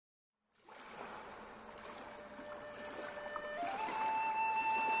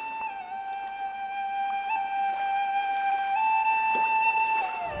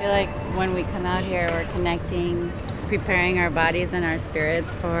like when we come out here, we're connecting, preparing our bodies and our spirits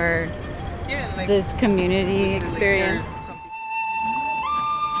for this community experience.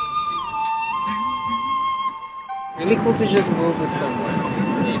 Really cool to just move with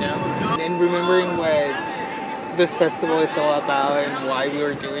someone, you know? And remembering what this festival is all about and why we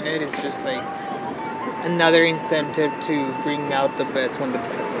were doing it is just like another incentive to bring out the best when the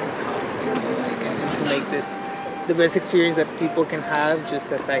festival comes, I feel like, and to make this the best experience that people can have,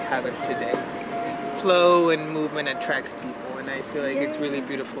 just as I have it today. Flow and movement attracts people, and I feel like it's really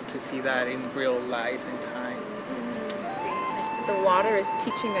beautiful to see that in real life and time. The water is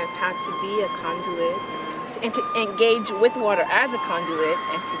teaching us how to be a conduit and to engage with water as a conduit,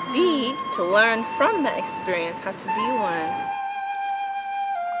 and to learn from that experience how to be one.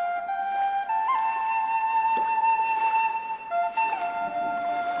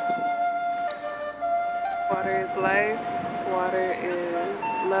 Water is life, water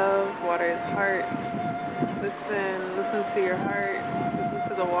is love, water is heart. Listen to your heart, listen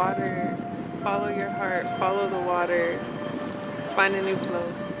to the water, follow your heart, follow the water, find a new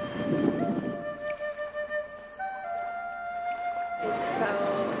flow.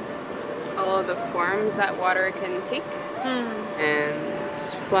 All of the forms that water can take and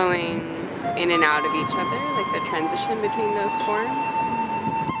flowing in and out of each other, like the transition between those forms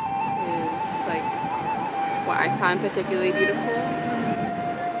is like what I found particularly beautiful.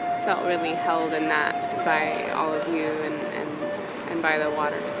 Felt really held in that by all of you and by the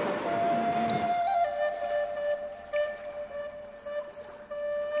water itself.